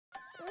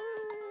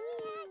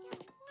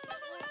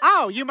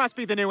Oh, you must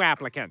be the new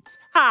applicants.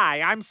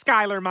 Hi, I'm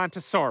Skylar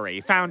Montessori,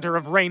 founder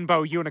of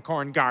Rainbow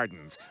Unicorn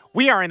Gardens.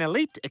 We are an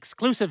elite,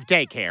 exclusive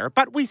daycare,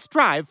 but we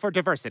strive for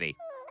diversity.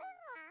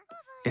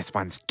 This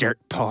one's dirt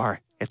poor.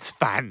 It's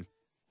fun.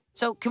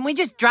 So can we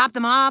just drop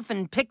them off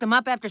and pick them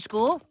up after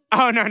school?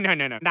 Oh, no,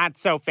 not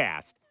so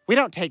fast. We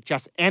don't take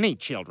just any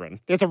children.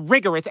 There's a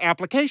rigorous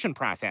application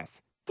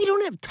process. We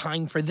don't have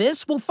time for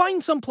this. We'll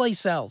find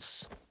someplace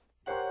else.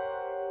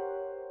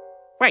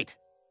 Wait,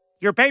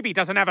 your baby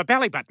doesn't have a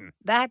belly button.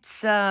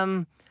 That's,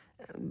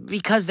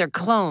 because they're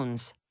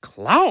clones.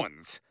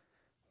 Clones?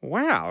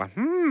 Well,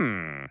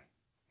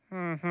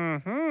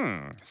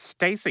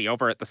 Stacy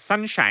over at the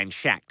Sunshine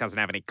Shack doesn't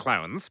have any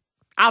clones.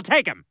 I'll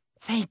take him.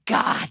 Thank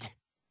God.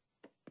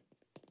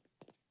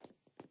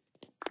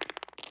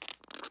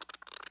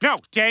 No,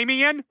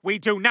 Damien, we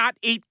do not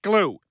eat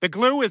glue. The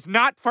glue is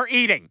not for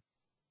eating.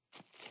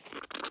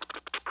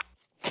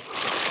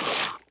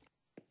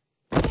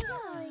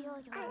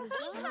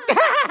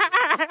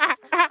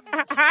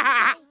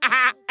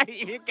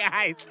 You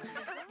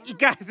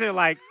guys are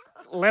like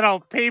little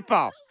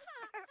people.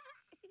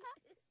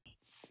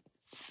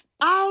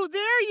 Oh,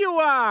 there you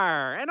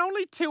are, and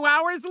only 2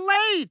 hours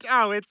late.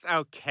 Oh, it's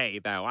okay,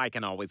 though. I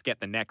can always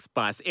get the next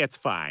bus. It's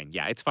fine.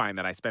 Yeah, it's fine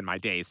that I spend my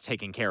days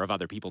taking care of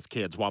other people's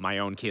kids while my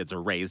own kids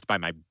are raised by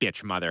my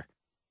bitch mother.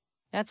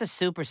 That's a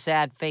super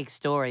sad fake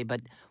story, but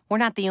we're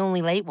not the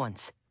only late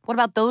ones. What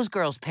about those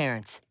girls'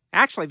 parents?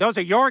 Actually, those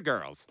are your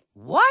girls.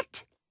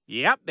 What?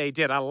 Yep, they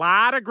did a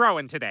lot of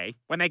growing today.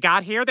 When they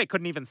got here, they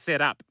couldn't even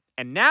sit up.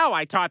 And now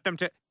I taught them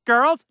to...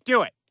 Girls,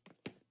 do it.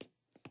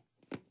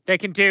 They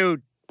can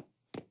do...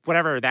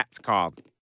 whatever that's called.